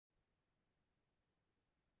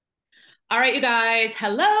All right, you guys.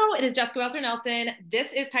 Hello, it is Jessica Welser Nelson.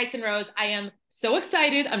 This is Tyson Rose. I am so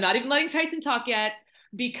excited. I'm not even letting Tyson talk yet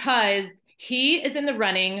because he is in the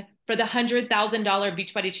running for the $100,000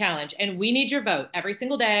 Beachbody Challenge. And we need your vote every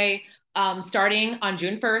single day, starting on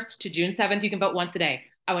June 1st to June 7th. You can vote once a day.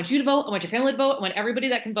 I want you to vote. I want your family to vote. I want everybody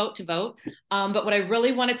that can vote to vote. But what I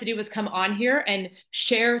really wanted to do was come on here and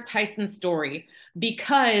share Tyson's story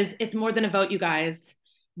because it's more than a vote, you guys.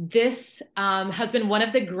 This has been one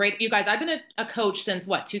of the great, you guys, I've been a coach since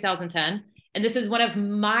what, 2010? And this is one of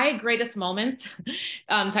my greatest moments.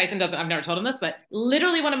 Tyson doesn't, I've never told him this, but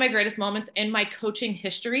literally one of my greatest moments in my coaching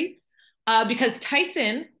history. Because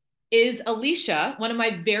Tyson is Alicia, one of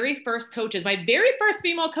my very first coaches, my very first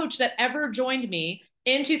female coach that ever joined me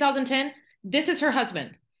in 2010. This is her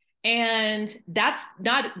husband. And that's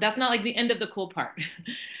not like the end of the cool part.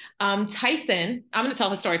 Tyson, I'm going to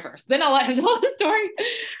tell his story first, then I'll let him tell his story.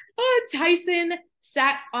 Tyson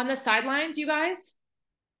sat on the sidelines, you guys,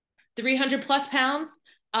 300 plus pounds,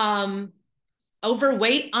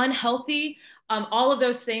 overweight, unhealthy, all of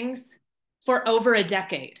those things for over a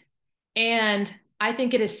decade. And I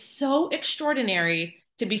think it is so extraordinary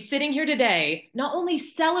to be sitting here today, not only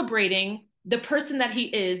celebrating the person that he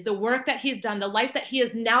is, the work that he's done, the life that he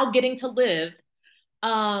is now getting to live,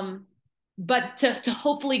 but to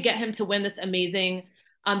hopefully get him to win this amazing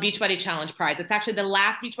Beachbody Challenge prize. It's actually the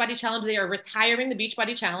last Beachbody Challenge. They are retiring the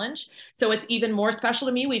Beachbody Challenge. So it's even more special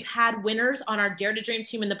to me. We've had winners on our Dare to Dream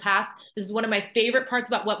team in the past. This is one of my favorite parts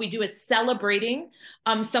about what we do is celebrating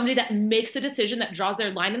somebody that makes a decision, that draws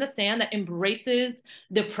their line in the sand, that embraces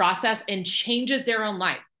the process and changes their own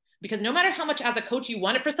life. Because no matter how much as a coach you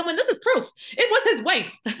want it for someone, this is proof. It was his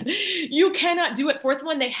wife. You cannot do it for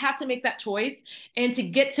someone. They have to make that choice. And to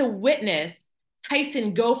get to witness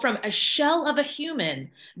Tyson go from a shell of a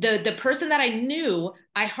human, the person that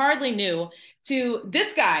I hardly knew, to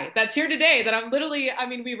this guy that's here today that I'm literally, I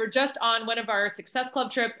mean, we were just on one of our Success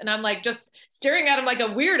Club trips and I'm like just staring at him like a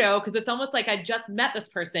weirdo because it's almost like I just met this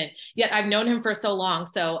person, yet I've known him for so long.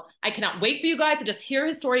 So I cannot wait for you guys to just hear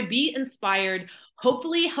his story, be inspired,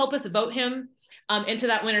 hopefully help us vote him into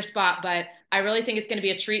that winner spot. But I really think it's going to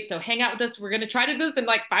be a treat. So hang out with us. We're going to try to do this in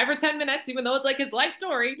like 5 or 10 minutes, even though it's like his life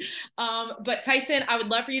story. But Tyson, I would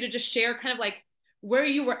love for you to just share kind of like where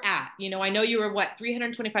you were at. You know, I know you were what,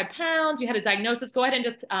 325 pounds, you had a diagnosis. Go ahead and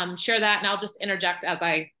just share that. And I'll just interject as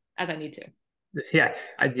I need to. Yeah,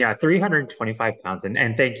 325 pounds.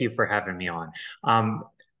 And thank you for having me on.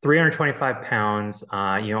 325 pounds,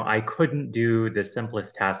 I couldn't do the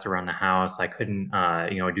simplest tasks around the house. I couldn't,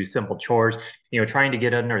 do simple chores, trying to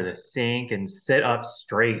get under the sink and sit up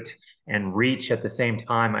straight and reach at the same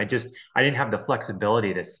time. I didn't have the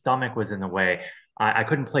flexibility. The stomach was in the way. I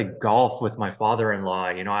couldn't play golf with my father-in-law.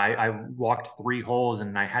 I walked 3 holes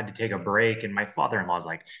and I had to take a break. And my father-in-law is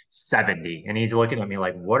like 70 and he's looking at me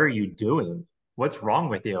like, what are you doing? What's wrong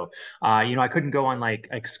with you? I couldn't go on like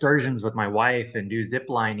excursions with my wife and do zip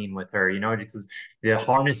lining with her, because the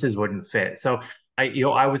harnesses wouldn't fit. So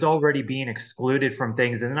I was already being excluded from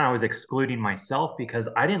things, and then I was excluding myself because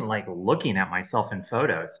I didn't like looking at myself in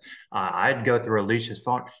photos. I'd go through Alicia's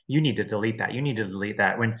phone. You need to delete that. You need to delete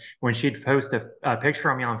that. When she'd post a picture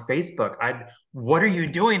of me on Facebook, what are you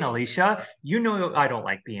doing, Alicia? You know I don't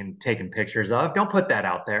like being taken pictures of. Don't put that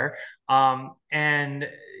out there. And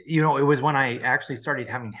it was when I actually started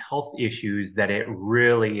having health issues that it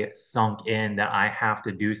really sunk in that I have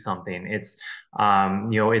to do something. It's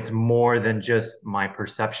more than just my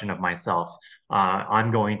perception of myself. I'm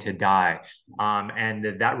going to die.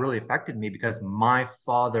 And that really affected me because my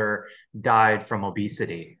father died from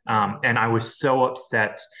obesity. And I was so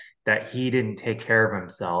upset that he didn't take care of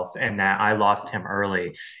himself and that I lost him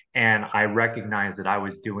early. And I recognized that I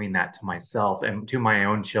was doing that to myself and to my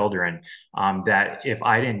own children, that if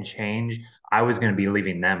I didn't change, I was going to be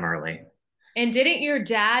leaving them early. And didn't your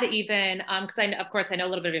dad even, because of course, I know a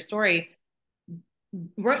little bit of your story,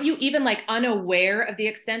 weren't you even like unaware of the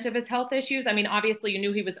extent of his health issues? I mean, obviously you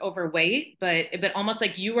knew he was overweight, but almost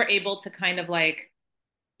like you were able to kind of like,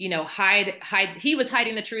 hide, he was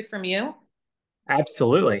hiding the truth from you.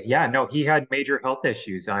 Absolutely. Yeah, no, he had major health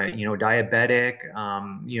issues, diabetic,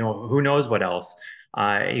 who knows what else.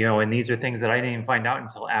 And these are things that I didn't even find out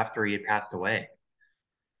until after he had passed away.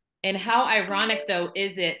 And how ironic though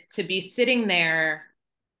is it to be sitting there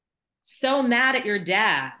so mad at your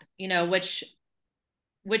dad, which,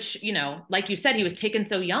 like you said, he was taken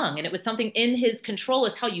so young and it was something in his control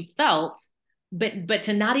is how you felt, but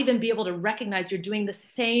to not even be able to recognize you're doing the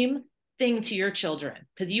same thing to your children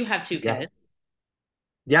because you have two Yeah. kids.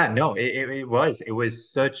 Yeah, no, it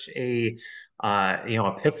was such a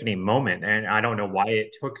epiphany moment. And I don't know why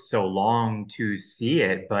it took so long to see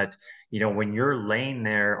it, but when you're laying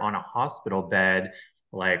there on a hospital bed,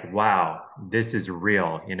 like, wow, this is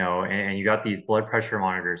real, and you got these blood pressure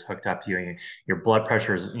monitors hooked up to you, and your blood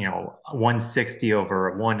pressure is, 160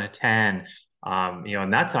 over 110.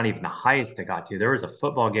 And that's not even the highest it got to. There was a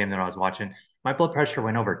football game that I was watching. My blood pressure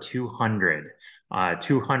went over 200,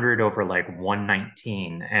 200 over like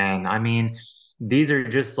 119. And I mean, these are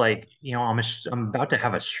just like, I'm about to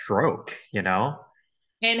have a stroke.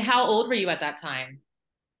 And how old were you at that time?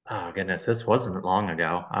 Oh goodness, this wasn't long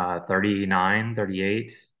ago. 39,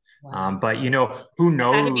 38. Wow. But who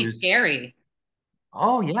That had to be knows? scary.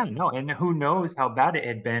 Oh yeah, no, and who knows how bad it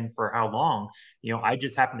had been for how long. I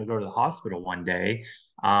just happened to go to the hospital one day.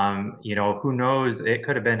 Who knows? It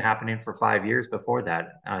could have been happening for 5 years before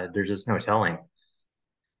that. There's just no telling.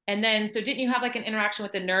 And then, so didn't you have like an interaction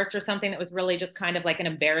with the nurse or something that was really just kind of like an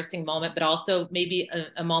embarrassing moment, but also maybe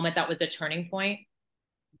a moment that was a turning point?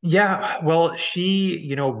 Yeah, well,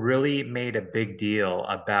 she, really made a big deal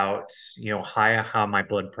about, how my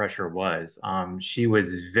blood pressure was. She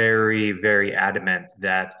was very, very adamant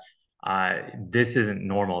that this isn't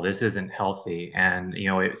normal, this isn't healthy, and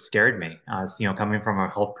it scared me. Coming from a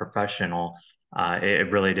health professional,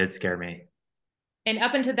 it really did scare me. And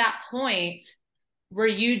up until that point, were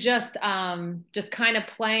you just kind of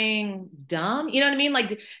playing dumb? You know what I mean?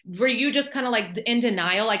 Like, were you just kind of like in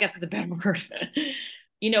denial, I guess is a better word.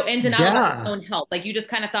 In denial about your Yeah, own health. Like you just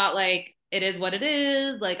kind of thought like it is what it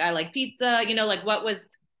is, like I like pizza, like what was.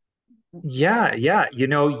 yeah, yeah.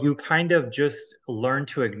 You kind of just learn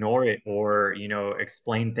to ignore it or,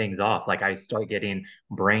 explain things off. Like I start getting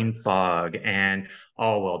brain fog and,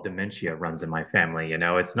 oh, well, dementia runs in my family.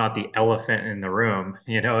 It's not the elephant in the room,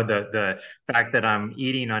 the fact that I'm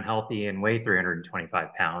eating unhealthy and weigh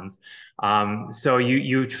 325 pounds. So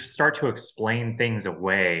you start to explain things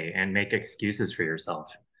away and make excuses for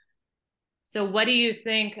yourself. So what do you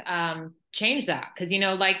think changed that? Because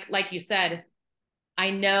like you said, I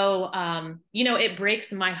know it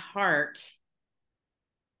breaks my heart.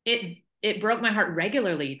 It broke my heart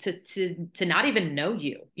regularly to not even know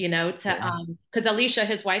you, to Yeah. because Alicia,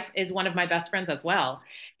 his wife, is one of my best friends as well.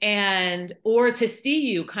 And or to see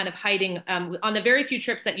you kind of hiding on the very few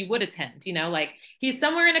trips that you would attend, like he's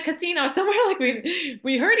somewhere in a casino, somewhere like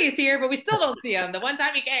we heard he's here, but we still don't see him. The one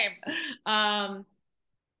time he came. Um,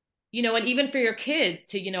 and even for your kids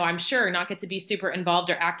to, I'm sure not get to be super involved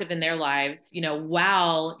or active in their lives,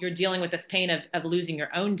 while you're dealing with this pain of losing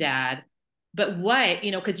your own dad. But what,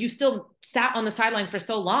 because you still sat on the sidelines for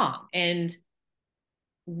so long. And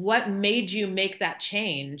what made you make that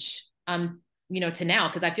change, to now?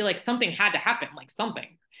 Because I feel like something had to happen, like something.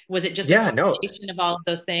 Was it just a Yeah, no. combination of all of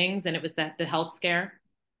those things and it was the health scare?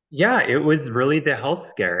 Yeah, it was really the health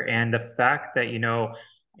scare. And the fact that,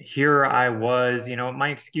 here I was, my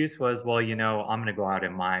excuse was, well, I'm going to go out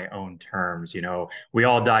in my own terms. We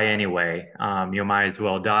all die anyway. You might as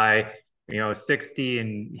well die, 60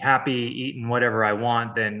 and happy eating whatever I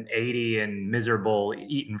want than 80 and miserable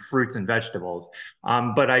eating fruits and vegetables.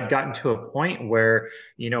 But I'd gotten to a point where,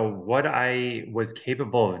 what I was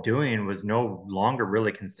capable of doing was no longer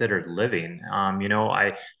really considered living.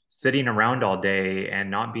 I sitting around all day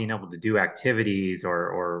and not being able to do activities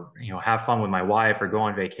or have fun with my wife or go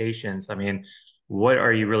on vacations. I mean, what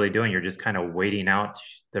are you really doing? You're just kind of waiting out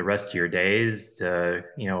the rest of your days to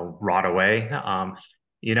rot away.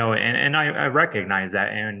 And I recognize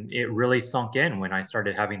that, and it really sunk in when I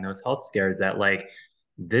started having those health scares that like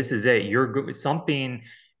this is it. You're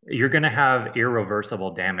going to have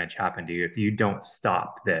irreversible damage happen to you if you don't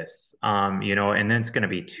stop this. And then it's going to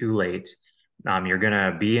be too late. You're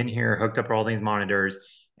gonna be in here hooked up to all these monitors,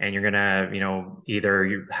 and you're gonna,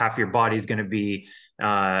 either half your body's gonna be,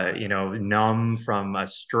 numb from a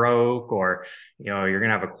stroke, or you're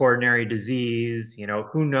gonna have a coronary disease.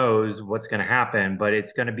 Who knows what's gonna happen, but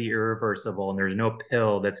it's gonna be irreversible, and there's no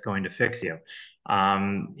pill that's going to fix you.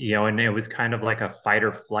 And it was kind of like a fight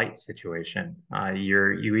or flight situation.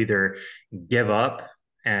 You either give up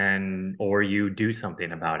and or you do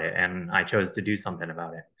something about it, and I chose to do something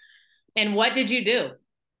about it. And what did you do?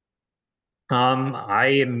 I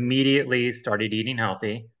immediately started eating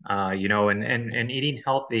healthy, and eating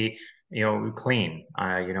healthy, clean.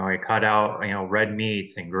 I cut out, red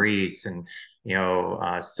meats and grease and,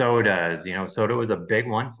 sodas. Soda was a big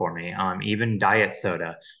one for me. Even diet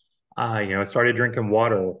soda. Started drinking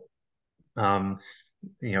water. Um,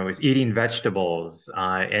 was eating vegetables,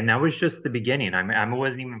 and that was just the beginning. I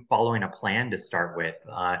wasn't even following a plan to start with.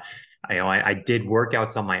 I did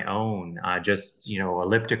workouts on my own, just,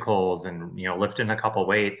 ellipticals and, lifting a couple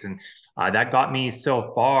weights. And that got me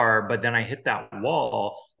so far. But then I hit that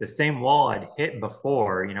wall, the same wall I'd hit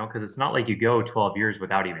before, because it's not like you go 12 years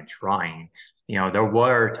without even trying. There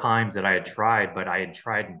were times that I had tried, but I had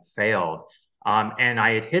tried and failed. And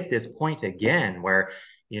I had hit this point again where,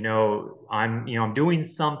 I'm doing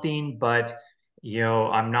something, but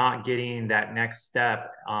I'm not getting that next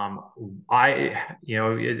step.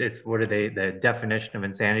 It's what are they, the definition of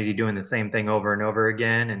insanity, doing the same thing over and over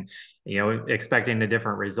again and, expecting a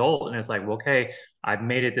different result. And it's like, well, okay, I've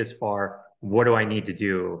made it this far. What do I need to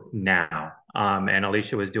do now? And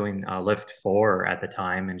Alicia was doing Lift 4 at the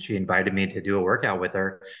time, and she invited me to do a workout with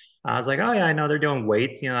her. I was like, oh yeah, I know they're doing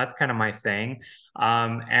weights. That's kind of my thing.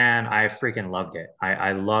 And I freaking loved it.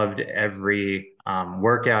 I loved every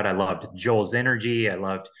workout. I loved Joel's energy. I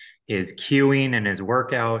loved his cueing and his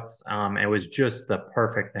workouts. It was just the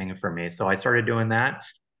perfect thing for me. So I started doing that.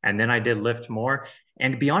 And then I did Lift More.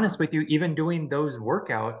 And to be honest with you, even doing those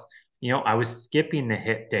workouts, I was skipping the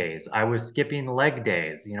hit days. I was skipping leg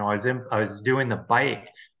days. I was doing the bike.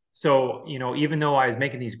 So, even though I was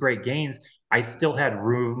making these great gains, I still had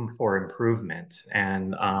room for improvement.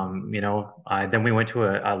 And, then we went to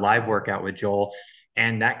a live workout with Joel,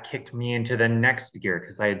 and that kicked me into the next gear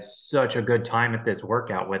because I had such a good time at this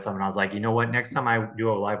workout with him. And I was like, you know what? Next time I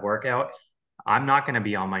do a live workout, I'm not going to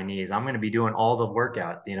be on my knees. I'm going to be doing all the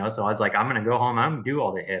workouts. So I was like, I'm going to go home. I'm going to do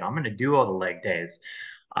all the hit. I'm going to do all the leg days.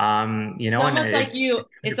 And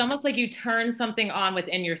It's almost like you turn something on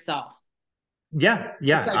within yourself. Yeah, It's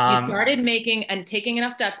yeah. like you started making and taking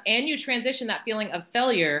enough steps, and you transition that feeling of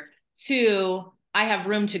failure to I have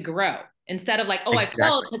room to grow. Instead of like, oh, I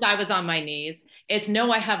failed Exactly. because I was on my knees. It's no,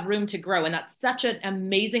 I have room to grow. And that's such an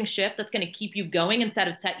amazing shift that's going to keep you going instead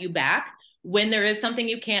of set you back when there is something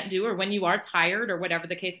you can't do or when you are tired or whatever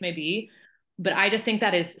the case may be. But I just think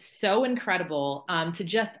that is so incredible I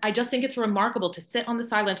just think it's remarkable to sit on the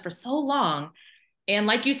sidelines for so long. And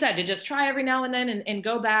like you said, to just try every now and then and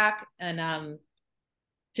go back and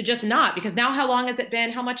to just not, because now how long has it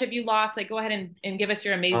been? How much have you lost? Like, go ahead and give us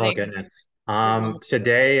your Oh amazing goodness. results.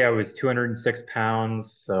 Today I was 206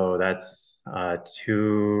 pounds, so that's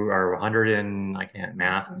two or 100 and I can't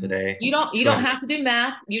math today. You don't 200. have to do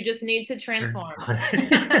math. You just need to transform.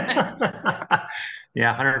 Yeah,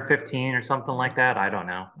 115 or something like that. I don't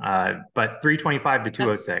know. But 325 to That's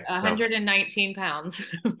 206. So 119 pounds.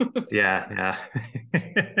 yeah,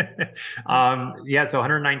 yeah. Yeah, so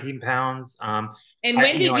 119 pounds. And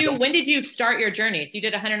I don't. when did you start your journey? So you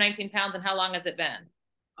did 119 pounds, and how long has it been?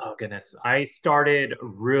 Oh goodness. I started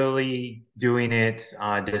really doing it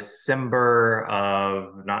December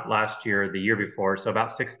of not last year, the year before, so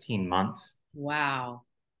about 16 months. Wow.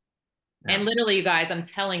 Yeah. And literally, you guys, I'm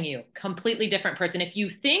telling you, completely different person. If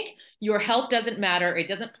you think your health doesn't matter, it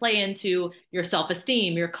doesn't play into your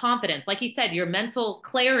self-esteem, your confidence, like you said, your mental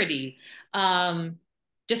clarity, um,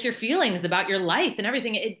 just your feelings about your life and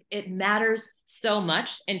everything, it matters so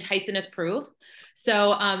much. And Tyson is proof.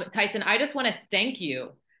 So, Tyson, I just want to thank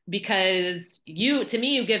you because to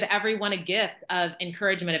me, you give everyone a gift of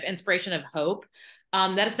encouragement, of inspiration, of hope.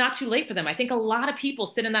 That it's not too late for them. I think a lot of people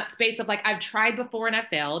sit in that space of like, I've tried before and I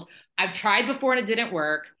failed. I've tried before and it didn't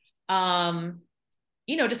work. Um,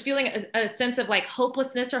 just feeling a sense of like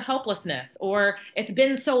hopelessness or helplessness, or it's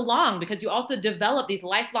been so long because you also develop these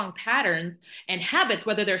lifelong patterns and habits,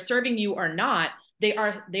 whether they're serving you or not, they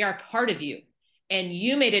are part of you. And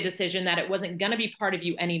you made a decision that it wasn't going to be part of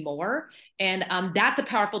you anymore. And that's a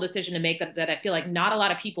powerful decision to make that I feel like not a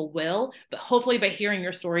lot of people will, but hopefully by hearing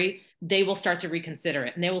your story, they will start to reconsider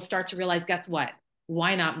it and they will start to realize, guess what?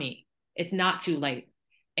 Why not me? It's not too late.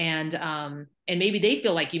 And maybe they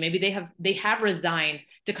feel like you, maybe they have resigned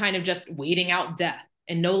to kind of just waiting out death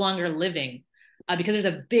and no longer living, because there's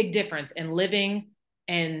a big difference in living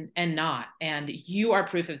and not, and you are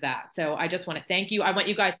proof of that. So I just want to thank you. I want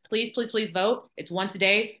you guys, please vote. It's once a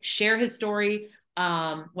day. Share his story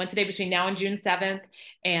once a day between now and June 7th.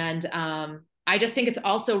 And I just think it's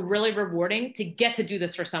also really rewarding to get to do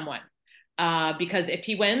this for someone. Because if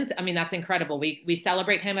he wins, I mean, that's incredible. We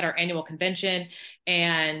celebrate him at our annual convention,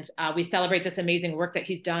 and we celebrate this amazing work that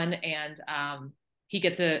he's done. And he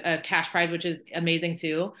gets a cash prize, which is amazing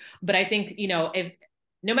too. But I think, if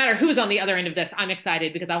no matter who's on the other end of this, I'm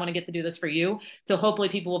excited because I want to get to do this for you. So hopefully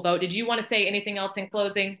people will vote. Did you want to say anything else in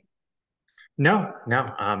closing? No.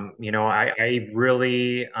 I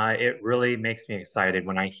really, it really makes me excited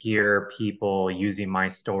when I hear people using my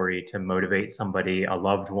story to motivate somebody, a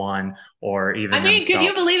loved one, or I even mean, could themselves.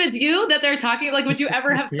 you believe it's you that they're talking? Like, would you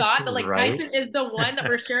ever have thought that like Right? Tyson is the one that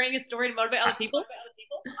we're sharing his story to motivate I, other people?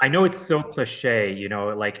 I know it's so cliche,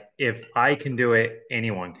 like if I can do it,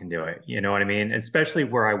 anyone can do it. You know what I mean? Especially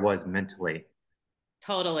where I was mentally.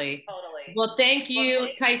 Totally. Well, thank you,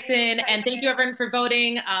 Tyson, and thank you everyone for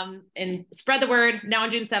voting. And spread the word now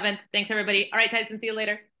on June 7th. Thanks everybody. All right, Tyson, see you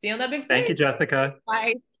later. See you on the big Thank you, stage. Jessica.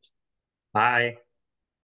 Bye. Bye.